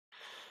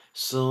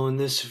So in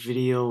this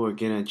video, we're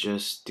gonna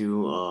just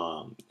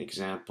do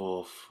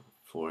example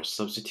for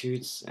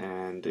substitutes,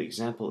 and the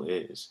example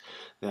is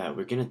that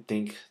we're gonna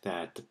think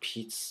that the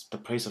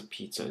price of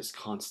pizza is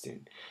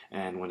constant,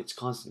 and when it's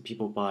constant,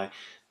 people buy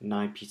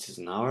 9 pizzas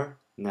an hour.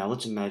 Now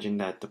let's imagine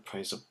that the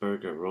price of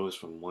burger rose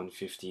from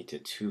 150 to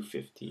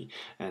 250,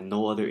 and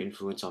no other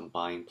influence on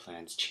buying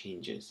plans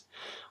changes.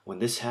 When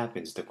this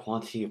happens, the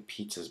quantity of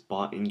pizzas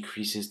bought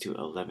increases to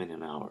 11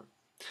 an hour.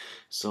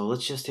 So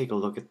let's just take a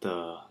look at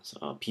the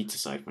pizza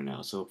side for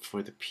now. So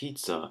for the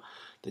pizza,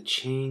 the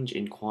change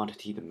in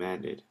quantity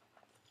demanded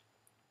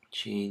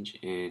is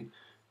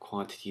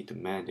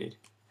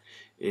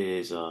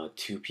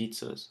 2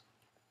 pizzas.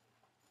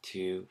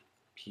 2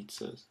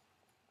 pizzas.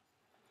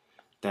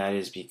 That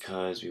is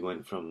because we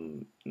went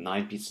from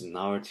 9 pizzas an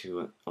hour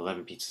to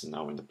 11 pizzas an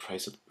hour, and the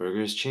price of the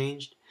burgers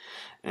changed,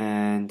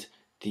 and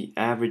the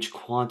average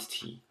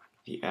quantity,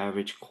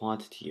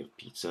 of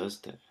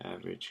pizzas, the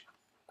average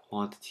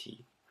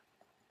quantity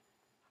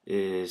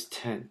is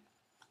 10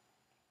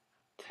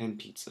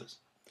 pizzas.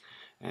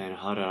 And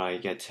how did I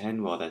get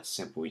 10? Well, that's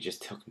simple. We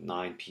just took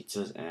 9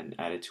 pizzas and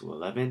added to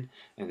 11,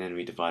 and then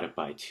we divided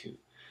by 2.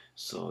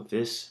 So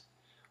this,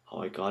 how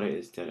I got it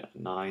is that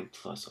 9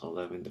 plus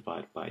 11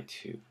 divided by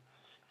 2.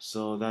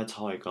 So that's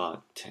how I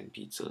got 10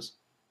 pizzas.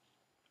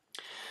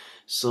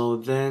 So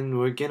then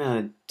we're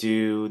gonna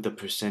do the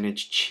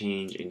percentage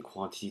change in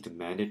quantity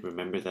demanded.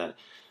 Remember that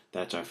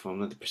that's our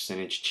formula, the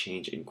percentage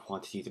change in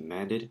quantity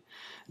demanded.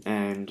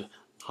 And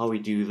how we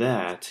do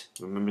that,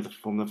 remember the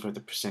formula for the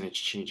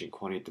percentage change in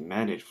quantity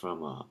demanded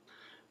from a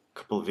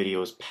couple of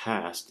videos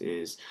past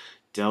is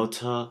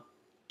delta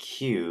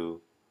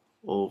Q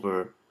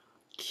over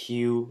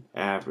Q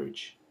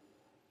average.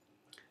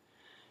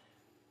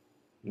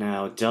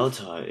 Now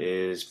delta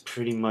is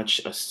pretty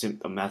much a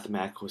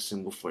mathematical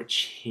symbol for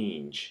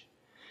change,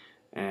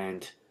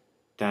 and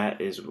that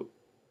is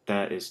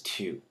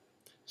 2.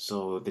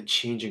 So the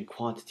change in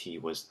quantity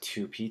was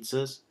 2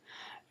 pizzas,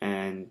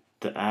 and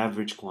the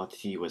average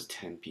quantity was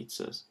 10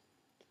 pizzas.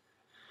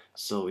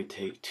 So we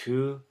take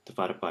 2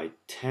 divided by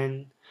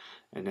 10,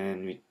 and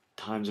then we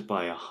times it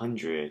by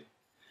 100,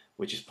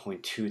 which is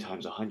 0.2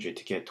 times 100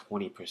 to get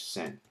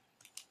 20%.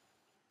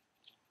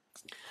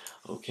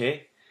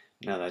 Okay,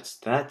 now that's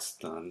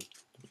done.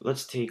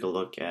 Let's take a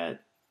look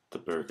at the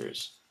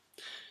burgers.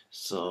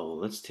 So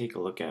let's take a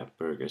look at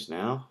burgers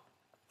now.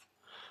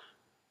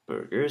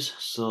 Burgers.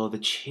 So the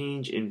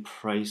change in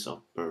price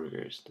of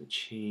burgers. The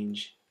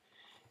change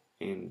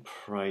in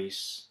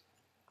price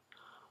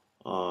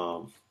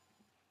of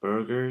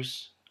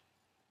burgers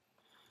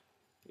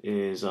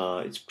is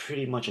it's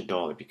pretty much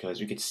 $1 because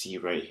we could see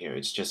right here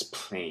it's just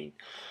plain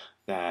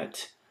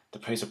that the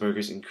price of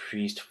burgers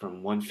increased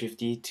from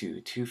 150 to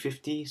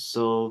 250.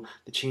 So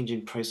the change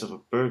in price of a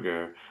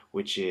burger,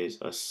 which is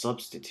a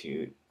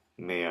substitute,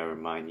 may I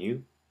remind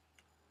you,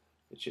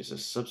 which is a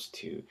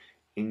substitute,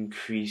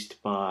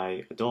 increased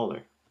by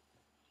 $1.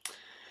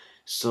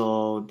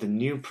 So the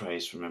new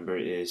price, remember,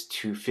 is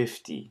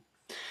 250.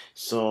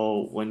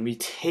 So when we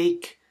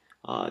take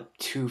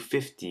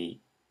 250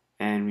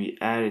 and we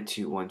add it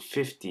to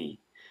 150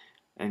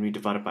 and we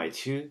divide it by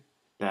 2,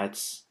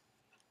 that's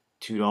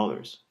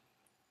 $2.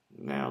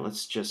 Now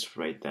let's just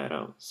write that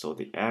out. So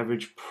the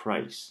average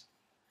price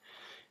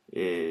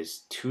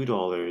is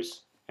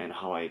 $2, and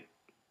how I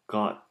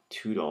got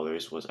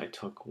 $2 was I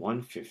took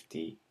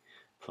 150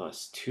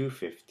 plus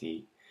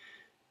 250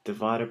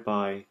 divided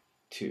by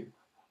 2,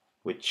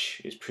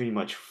 which is pretty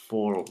much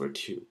 4 over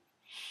 2.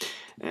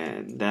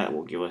 And that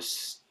will give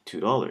us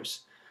 $2.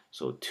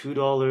 So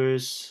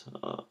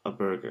 $2 a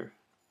burger.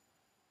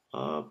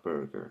 A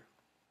burger.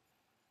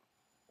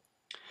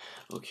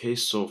 Okay,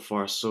 so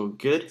far so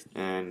good,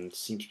 and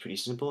seems pretty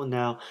simple.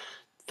 Now,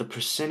 the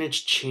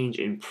percentage change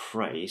in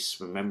price,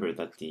 remember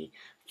that the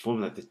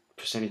formula, the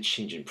percentage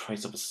change in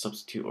price of a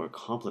substitute or a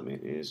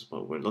complement is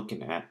what we're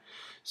looking at.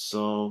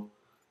 So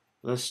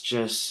let's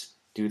just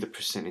do the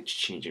percentage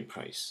change in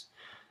price.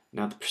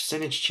 Now the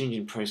percentage change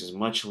in price is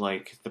much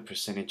like the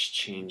percentage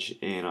change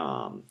in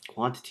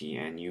quantity,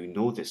 and you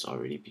know this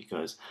already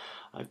because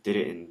I've did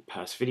it in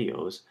past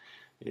videos,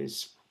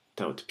 is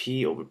delta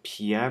P over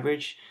P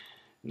average.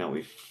 Now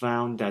we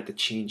found that the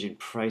change in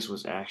price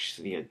was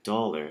actually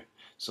 $1,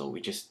 so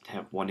we just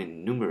have one in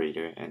the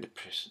numerator, and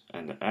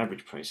the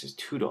average price is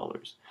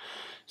 $2.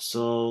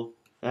 So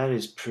that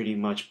is pretty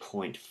much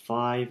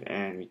 0.5,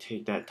 and we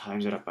take that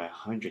times it up by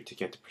 100 to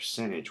get the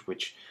percentage,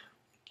 which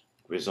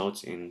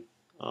results in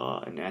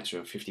an answer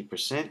of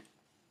 50%.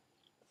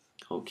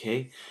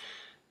 Okay,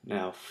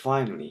 now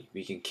finally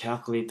we can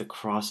calculate the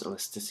cross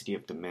elasticity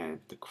of demand.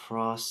 The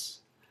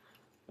cross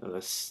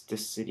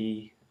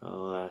elasticity,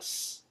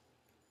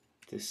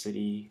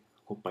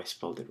 hope I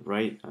spelled it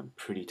right. I'm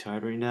pretty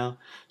tired right now.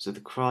 So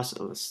the cross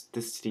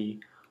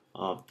elasticity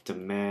of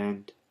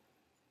demand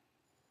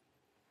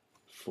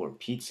for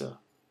pizza.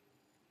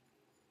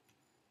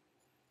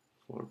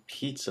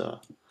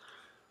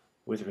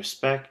 With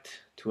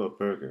respect to a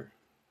burger.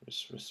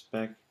 With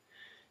respect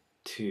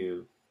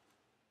to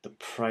the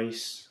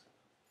price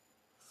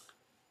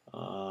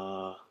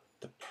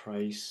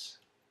price,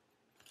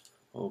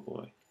 oh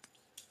boy,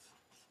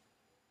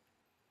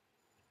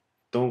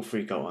 don't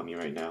freak out on me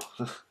right now.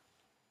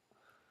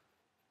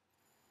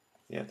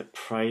 Yeah, the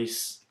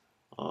price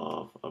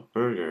of a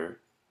burger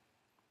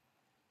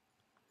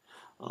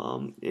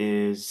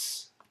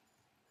is,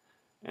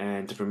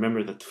 and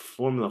remember that the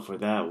formula for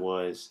that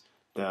was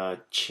the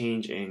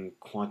change in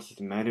quantity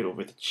demanded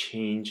over the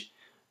change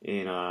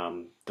in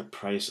the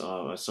price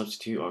of a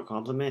substitute or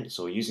complement.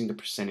 So using the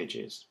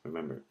percentages,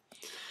 remember.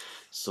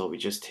 So we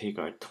just take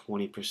our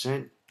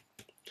 20%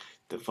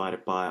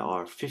 divided by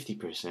our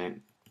 50%,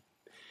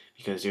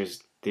 because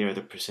they are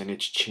the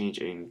percentage change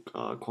in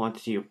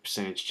quantity or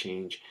percentage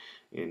change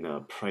in the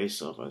price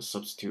of a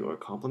substitute or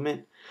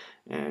complement,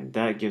 and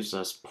that gives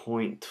us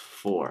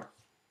 0.4,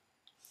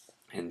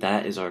 and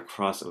that is our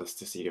cross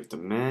elasticity of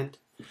demand.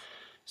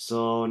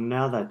 So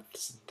now that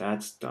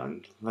that's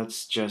done,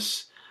 let's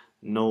just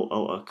note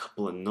out a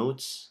couple of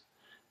notes,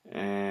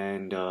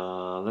 and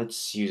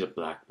let's use a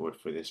blackboard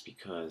for this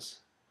because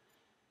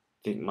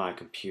I think my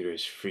computer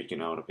is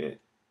freaking out a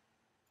bit.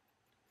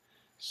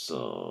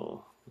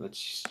 So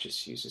let's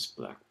just use this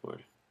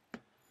blackboard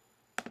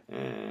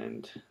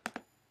and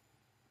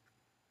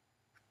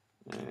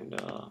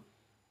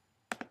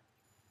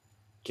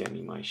get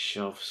me my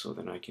shelf so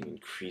then I can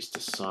increase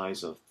the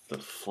size of the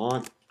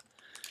font.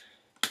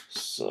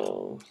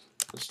 So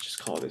let's just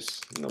call this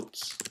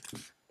notes.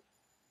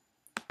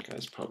 You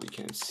guys probably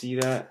can't see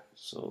that,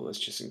 so let's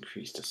just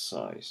increase the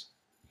size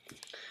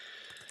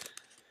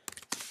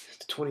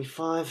to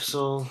 25.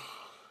 So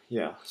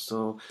yeah,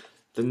 so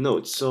the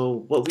notes.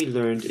 So what we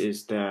learned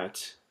is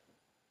that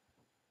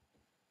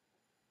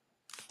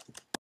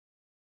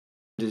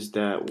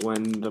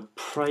when the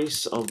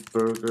price of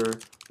burger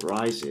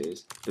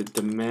rises, the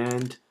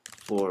demand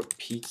for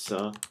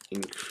pizza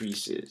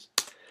increases,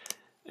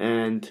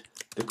 and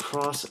the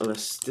cross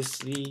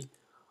elasticity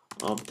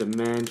of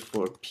demand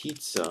for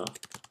pizza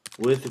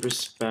with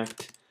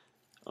respect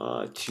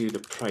to the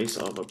price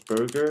of a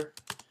burger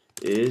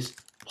is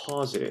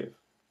positive,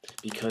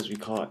 because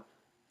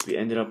we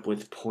ended up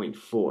with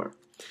 0.4.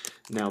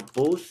 Now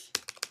both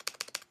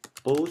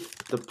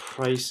the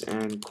price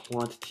and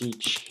quantity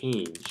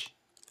change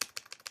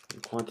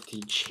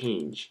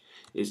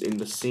is in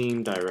the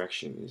same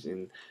direction,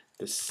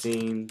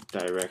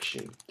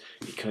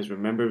 because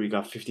remember we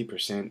got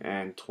 50%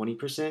 and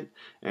 20%,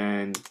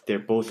 and they're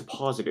both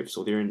positive,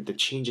 so the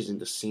change is in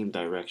the same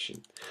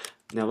direction.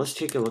 Now let's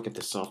take a look at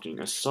the soft drink.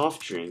 A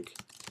soft drink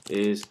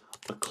is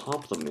a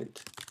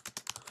complement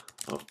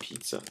of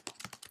pizza,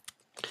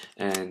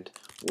 and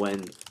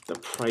when the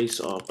price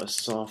of a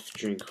soft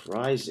drink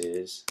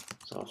rises,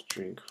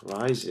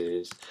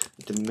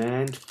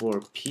 demand for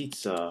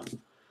pizza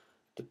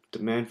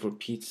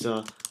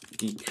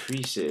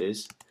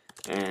decreases,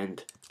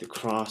 and the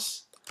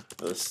cross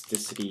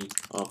elasticity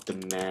of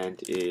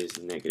demand is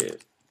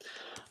negative.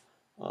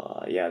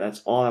 Yeah,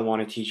 that's all I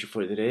want to teach you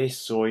for today.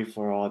 Sorry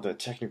for all the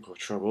technical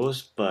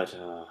troubles, but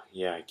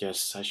yeah, I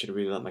guess I should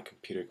really let my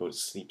computer go to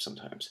sleep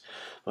sometimes.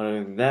 But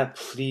other than that,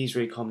 please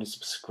rate, comment, and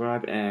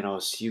subscribe, and I'll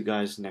see you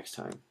guys next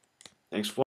time. Thanks for